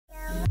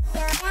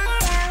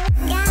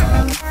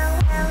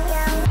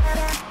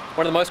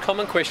One of the most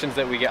common questions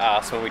that we get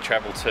asked when we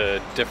travel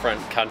to different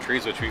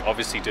countries, which we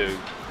obviously do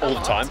all the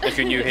time, if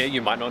you're new here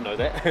you might not know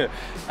that,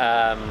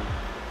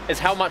 is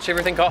how much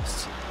everything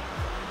costs.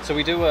 So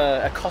we do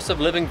a cost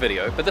of living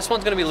video, but this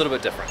one's going to be a little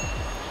bit different.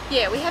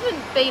 Yeah, we haven't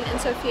been in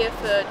Sofia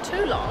for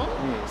too long,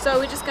 so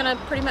we're just going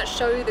to pretty much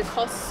show you the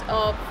costs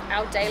of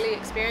our daily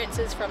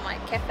experiences, from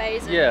like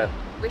cafes and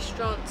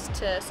restaurants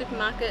to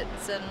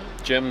supermarkets and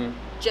gym,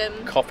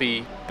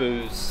 coffee,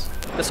 booze,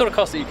 the sort of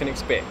cost that you can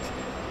expect.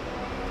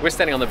 We're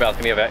standing on the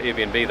balcony of our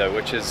Airbnb though,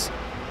 which is...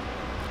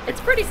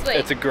 It's pretty sweet.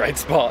 It's a great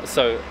spot.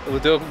 So we'll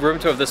do a room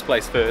tour of this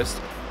place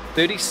first.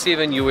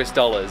 $37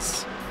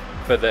 US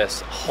for this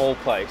whole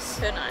place.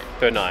 Per night.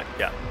 Per night,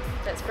 yeah.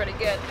 That's pretty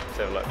good. Let's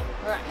have a look.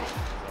 Alright.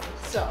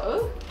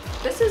 So,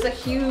 this is a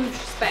huge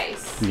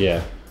space.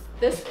 Yeah.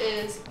 This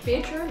is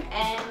bedroom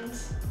and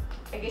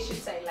I guess you'd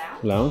say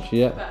lounge. Lounge,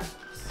 yeah. But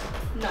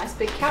nice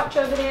big couch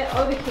over there.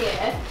 Over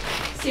here,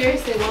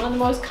 seriously, one of the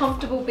most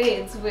comfortable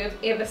beds we've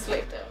ever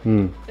slept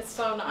in. It's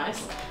so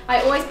nice.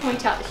 I always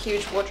point out the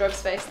huge wardrobe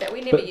space that we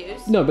never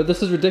use. No, but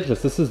this is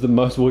ridiculous. This is the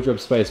most wardrobe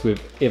space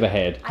we've ever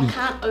had. I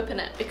can't open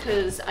it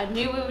because I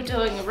knew we were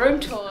doing a room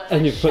tour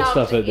and you put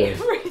stuff in there.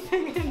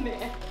 Everything in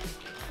there.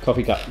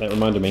 Coffee cup, that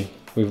reminded me.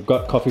 We've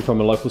got coffee from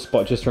a local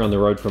spot just around the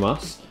road from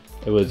us.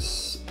 It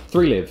was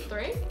 3 lev.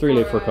 3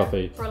 lev for a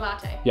coffee. For a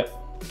latte. Yep.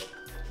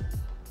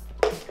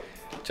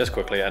 Just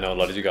quickly, I know a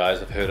lot of you guys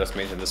have heard us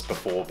mention this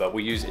before, but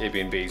we use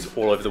Airbnbs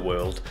all over the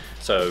world.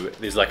 So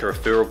there's like a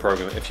referral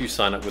program. If you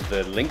sign up with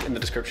the link in the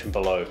description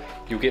below,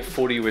 you'll get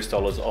 $40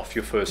 US off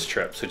your first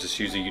trip. So just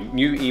use a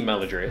new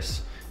email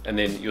address and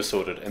then you're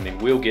sorted. And then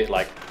we'll get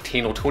like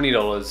 $10 or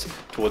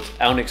 $20 towards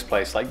our next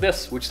place like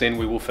this, which then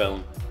we will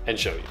film and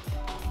show you.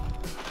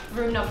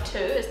 Room number 2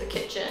 is the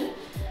kitchen,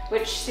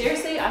 which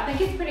seriously, I think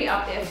it's pretty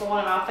up there for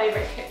one of our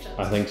favorite kitchens.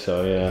 I think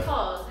so, yeah.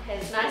 Because it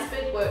has nice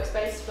big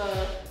workspace for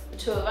the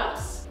 2 of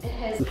us. It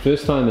has the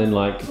first time in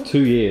like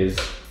 2 years.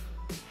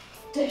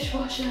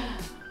 Dishwasher.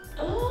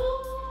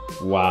 Oh.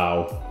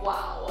 Wow.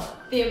 Wow.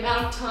 The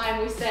amount of time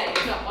we save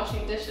not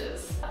washing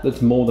dishes.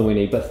 That's more than we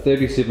need, but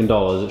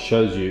 $37, it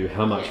shows you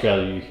how much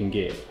value you can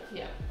get.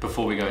 Yeah.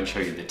 Before we go and show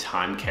you the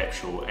time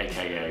capsule,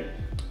 aka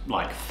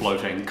like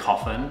floating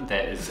coffin,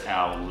 that is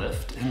our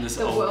lift in this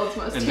world's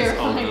most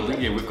terrifying building.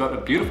 Yeah, we've got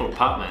a beautiful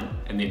apartment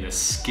and then a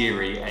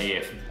scary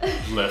AF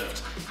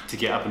lift to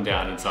get up and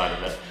down inside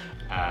of it.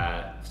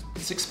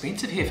 It's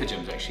expensive here for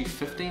gyms actually.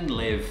 15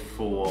 lev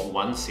for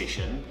 1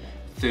 session,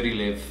 30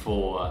 lev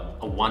for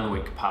a 1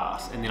 week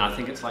pass, and then I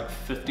think it's like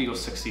 50 or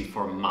 60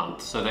 for a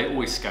month. So they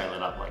always scale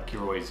it up, like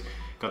you're always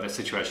got that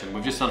situation.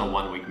 We've just done a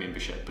 1 week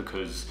membership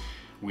because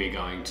we're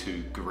going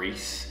to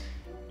Greece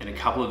in a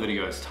couple of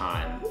videos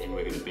time, and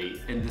we're going to be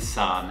in the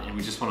sun, and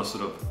we just want to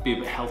sort of be a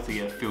bit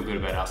healthier, feel good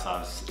about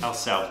ourselves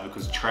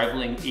because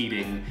traveling,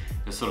 eating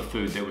the sort of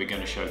food that we're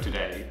going to show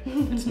today,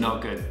 it's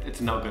not good.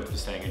 It's not good for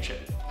staying in shape.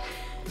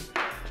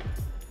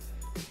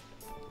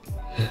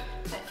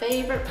 My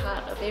favorite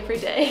part of every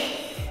day,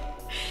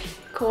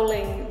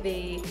 calling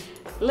the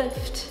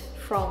lift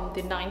from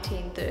the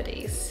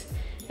 1930s.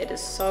 It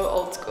is so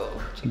old school.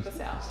 Check this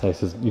out.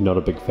 Stacey, you're not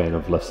a big fan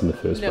of lifts in the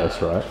first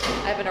place, right?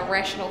 I have an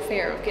irrational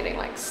fear of getting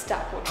like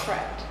stuck or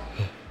trapped.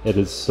 It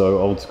is so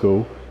old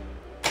school.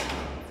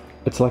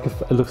 It's like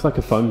it looks like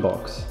a phone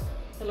box.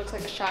 It looks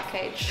like a shark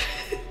cage.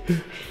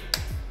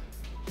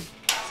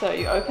 So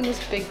you open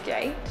this big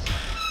gate.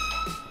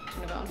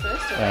 Do you want to go on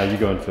first? You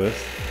go on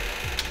first.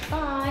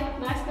 Bye.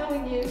 Nice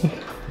knowing you.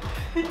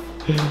 I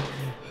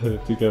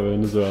have to go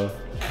in as well.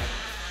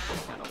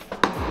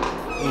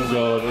 Oh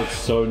god, it's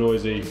so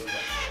noisy.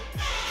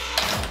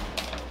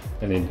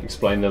 And then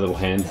explain the little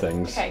hand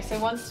things. Okay, so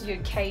once your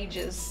cage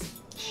is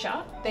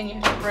shut, then you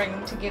have to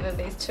bring together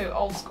these 2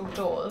 old school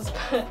doors,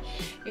 but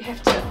you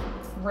have to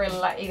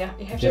you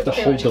have to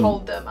pretty much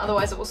hold them,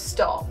 otherwise it will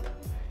stop.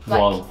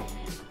 Like,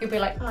 you'll be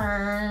like,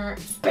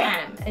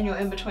 bam, and you're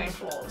in between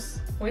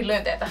floors. We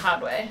learned that the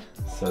hard way.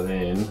 So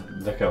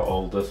then, look how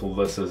old all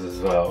this is as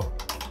well.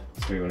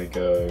 So we want to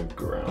go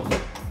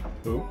ground.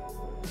 Ooh.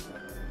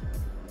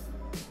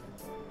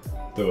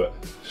 Do it.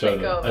 Show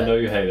them. I know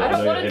you hate it. I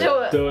don't want to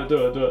do it.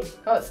 Do it.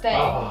 Oh, it's staying.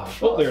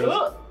 Oh, there it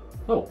is.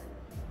 Oh.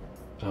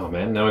 Oh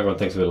man, now everyone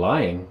thinks we're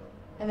lying.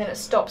 And then it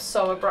stops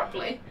so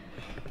abruptly.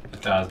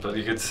 It does, but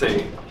you can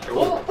see.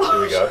 Oh,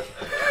 here we go.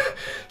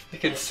 You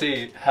can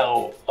see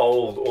how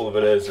old all of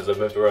it is as I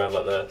move around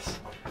like this.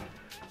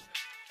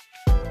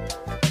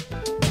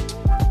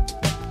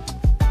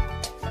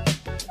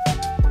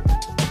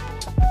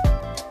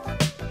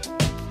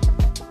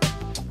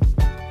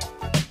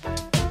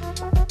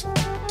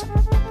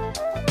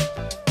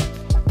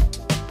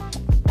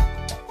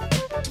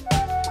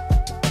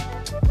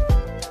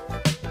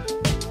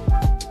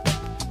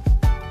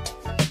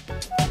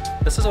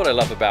 This is what I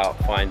love about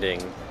finding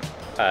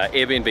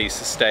Airbnbs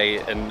to stay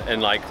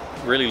in like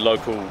really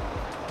local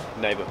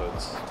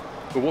neighborhoods.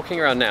 We're walking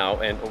around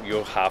now and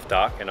you're half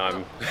dark and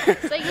I'm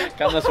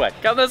come this way,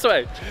 come this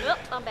way. Oh,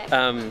 I'm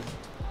back.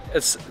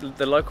 It's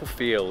the local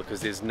feel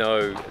because it's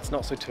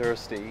not so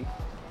touristy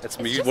It's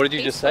what did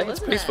you just say? It's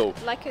peaceful.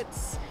 Like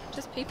it's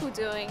just people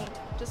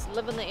just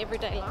living their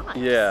everyday life.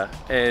 Yeah,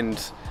 and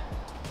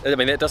I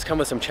mean that does come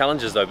with some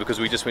challenges though, because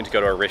we just went to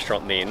go to a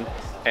restaurant then,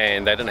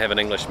 and they didn't have an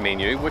English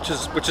menu, which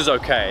is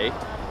okay.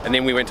 And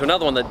then we went to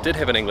another one that did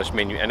have an English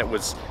menu, and it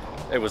was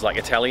like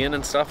Italian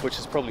and stuff, which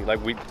is probably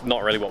like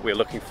not really what we're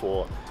looking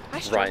for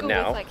right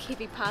now. With like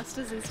heavy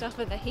pastas and stuff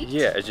in the heat.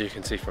 Yeah, as you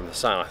can see from the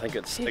sun, I think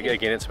it's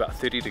again it's about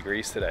 30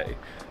 degrees today,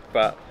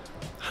 but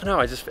I don't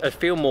know. I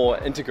feel more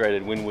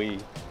integrated when we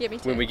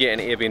get an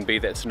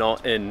Airbnb that's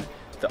not in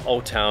the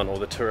old town or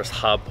the tourist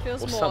hub.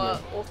 Feels or more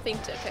something.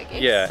 authentic, I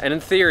guess. Yeah, and in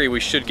theory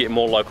we should get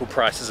more local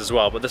prices as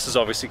well, but this is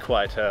obviously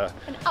quite an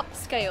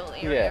upscale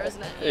area,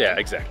 isn't it? Yeah,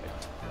 exactly.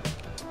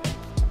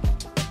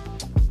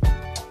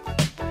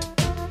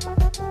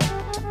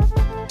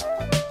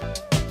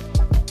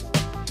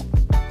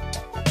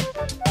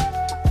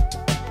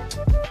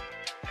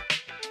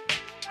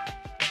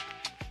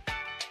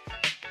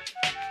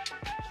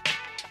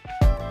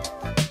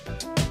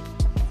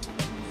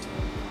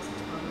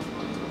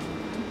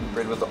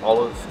 Bread with the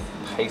olive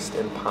paste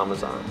and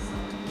parmesan.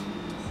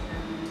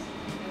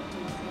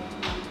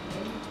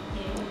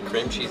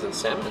 Cream cheese and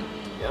salmon.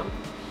 Yeah.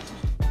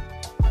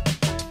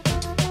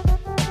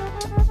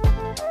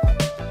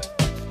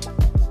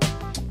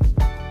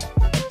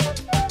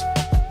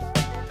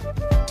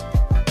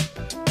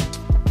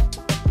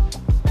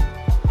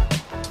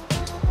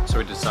 So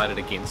we decided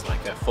against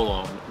like a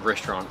full-on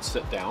restaurant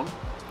sit down,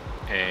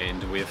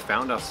 and we've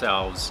found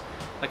ourselves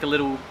like a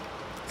little.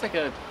 It's like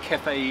a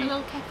cafe. A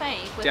little cafe.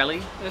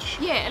 Deli-ish?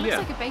 Yeah, it looks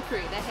like a bakery.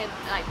 They have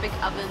like big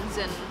ovens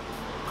and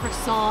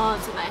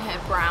croissants, and they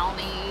have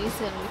brownies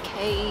and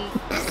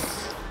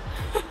cakes.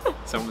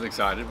 Someone's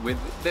excited.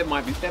 That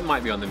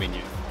might be on the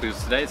menu,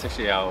 because today is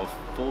actually our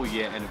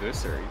 4-year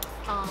anniversary.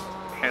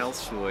 How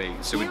sweet.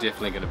 So we're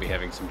definitely going to be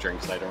having some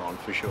drinks later on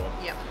for sure.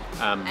 Yep.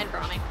 And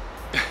brownie.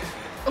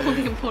 All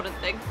the important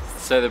things.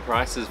 So the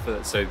prices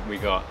for so we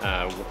got.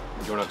 Do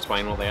you want to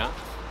explain what they are?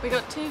 We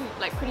got 2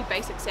 like pretty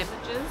basic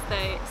sandwiches.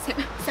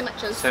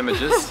 Sandwiches.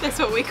 Sandwiches. That's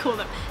what we call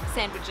them.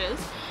 Sandwiches.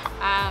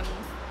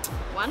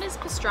 One is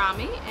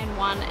pastrami and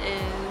one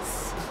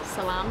is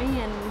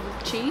salami and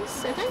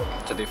cheese, I think.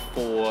 So they're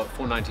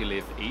 $4.90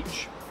 Lev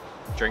each.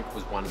 Drink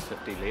was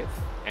 $1.50 Lev,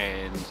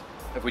 and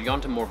if we'd gone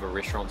to more of a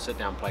restaurant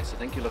sit-down place, I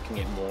think you're looking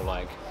at more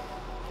like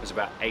it was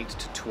about 8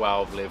 to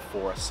 12 Lev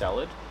for a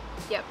salad.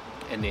 Yep.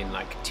 And then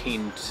like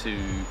 10 to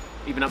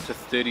even up to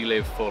 30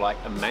 Lev for like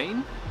a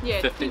main. Yeah,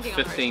 15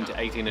 to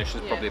 18ish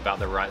is probably about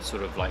the right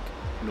sort of like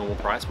normal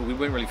price, but we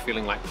weren't really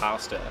feeling like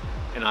pasta,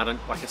 and I don't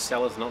like a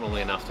salad's not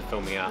normally enough to fill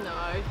me up.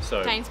 No,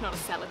 so Dane's not a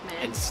salad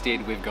man.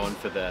 Instead we've gone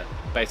for the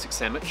basic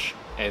sandwich,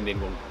 and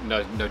then we'll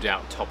no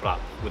doubt top it up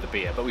with a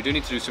beer, but we do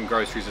need to do some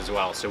groceries as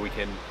well, so we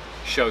can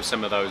show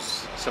some of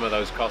those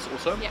costs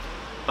also. Yeah.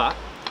 But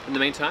in the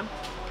meantime,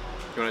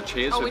 you want to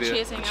cheers? We're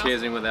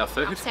cheersing with our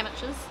food?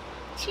 Sandwiches.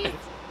 Cheers.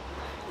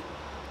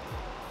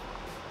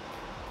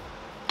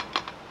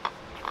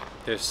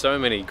 There's so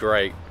many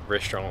great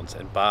restaurants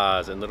and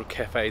bars and little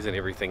cafes and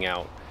everything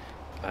out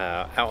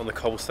on the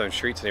cobblestone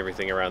streets and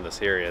everything around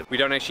this area. We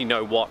don't actually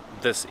know what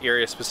this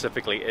area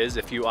specifically is.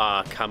 If you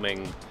are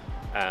coming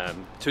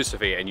to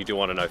Sofia and you do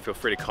want to know, feel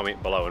free to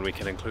comment below and we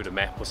can include a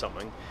map or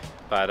something.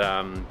 But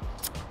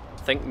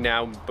I think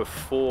now,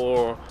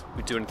 before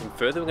we do anything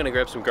further, we're going to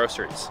grab some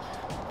groceries.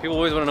 People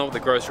always want to know what the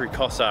grocery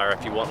costs are.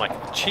 If you want like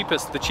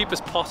the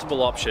cheapest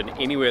possible option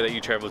anywhere that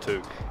you travel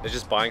to is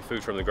just buying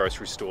food from the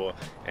grocery store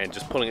and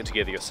just pulling it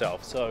together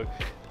yourself. So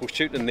we'll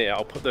shoot in there.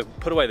 I'll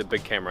put away the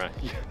big camera.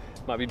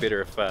 Might be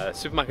better if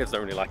supermarkets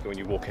don't really like it when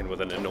you walk in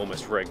with an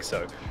enormous rig.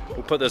 So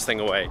we'll put this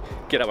thing away,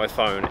 get out my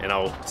phone, and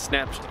I'll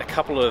snap a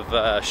couple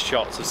of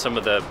shots of some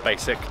of the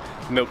basic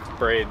milk,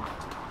 bread,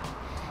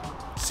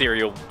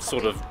 cereal,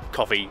 sort of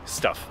coffee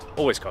stuff.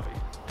 Always coffee.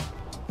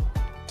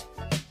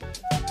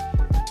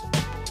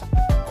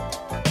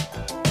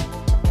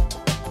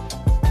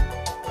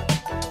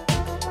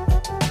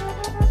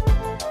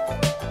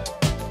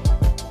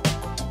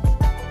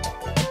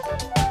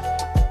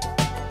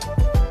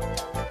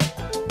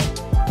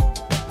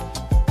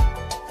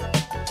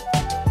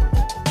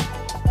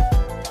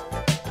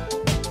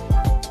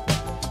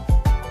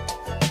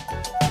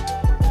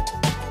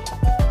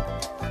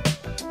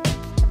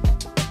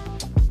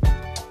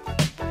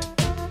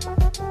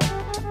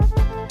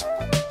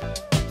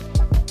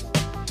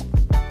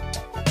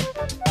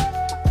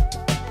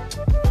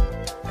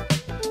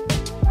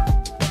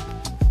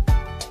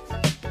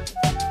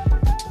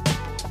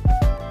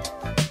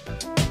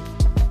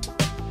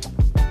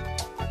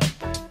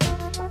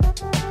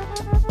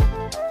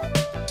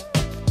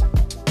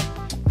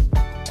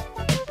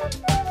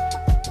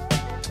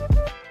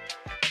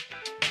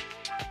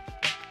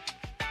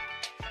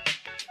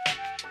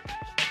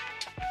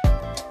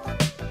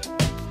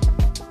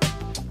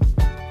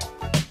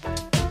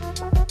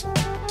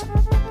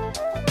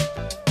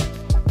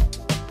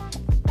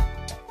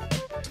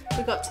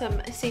 We got some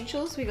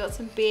essentials, we got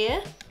some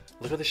beer.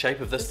 Look at the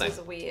shape of this thing. This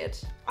is weird.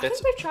 I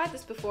think we've tried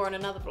this before in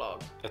another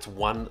vlog. It's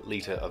 1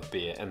 litre of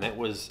beer, and that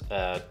was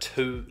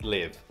 2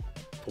 Lev.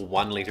 for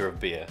 1 litre of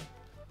beer.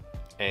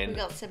 And we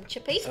got some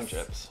chippies. some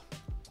chips.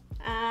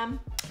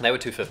 They were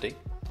 $2.50. They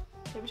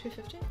were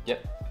 $2.50?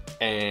 Yep.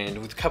 And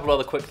with a couple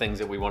other quick things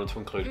that we wanted to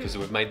include, because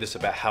we've made this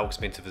about how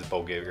expensive is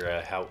Bulgaria,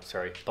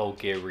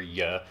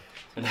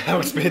 and how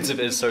expensive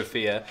is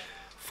Sofia.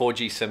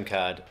 4G SIM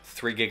card,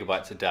 3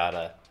 gigabytes of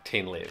data,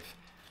 10 Lev.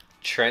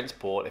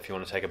 Transport, if you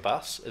want to take a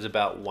bus, is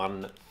about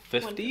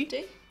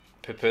 150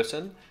 per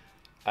person.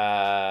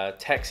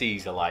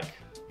 Taxis are like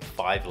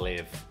 5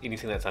 Lev.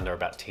 Anything that's under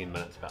about 10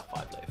 minutes, about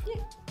 5 Lev.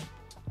 Yeah.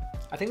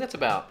 I think that's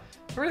about.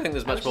 I really think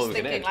there's much more we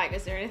can add. Like,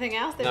 is there anything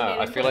else that No,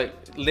 I feel like,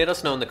 let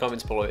us know in the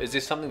comments below. Is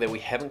there something that we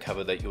haven't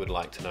covered that you would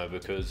like to know?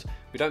 Because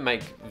we don't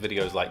make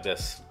videos like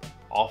this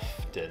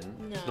often.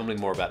 No. It's normally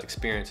more about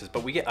experiences,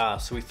 but we get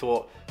asked, so we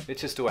thought,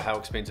 let's just do a how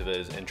expensive it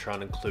is and try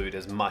and include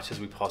as much as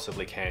we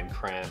possibly can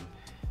cram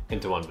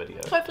into one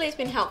video. Hopefully it's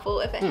been helpful.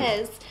 If it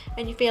has,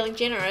 and you're feeling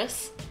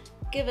generous,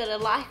 give it a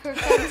like or a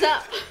thumbs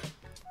up.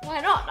 Why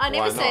not? I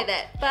never say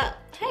that, but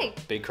hey.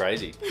 Be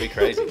crazy, be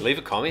crazy. Leave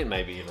a comment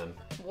maybe even.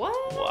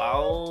 What?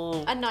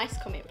 Wow. A nice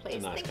comment,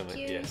 please. A nice Thank comment.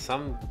 you.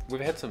 Yeah,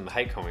 we've had some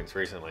hate comments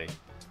recently.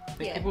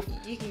 Yeah,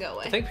 you can go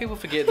away. I think people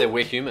forget that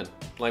we're human.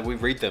 Like, we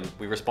read them,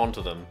 we respond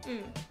to them.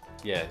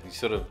 Yeah, you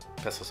sort of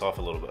piss us off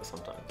a little bit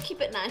sometimes.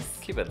 Keep it nice.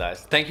 Keep it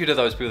nice. Thank you to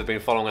those people that have been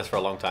following us for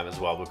a long time as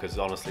well, because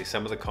honestly,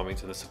 some of the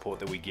comments and the support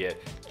that we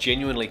get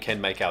genuinely can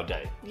make our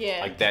day. Yeah.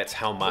 Like, that's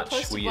how much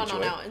we enjoy. posted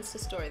one on our Insta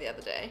story the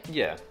other day.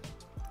 Yeah.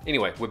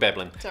 Anyway, we're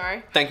babbling.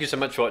 Sorry. Thank you so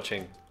much for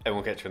watching, and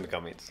we'll catch you in the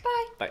comments.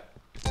 Bye. Bye.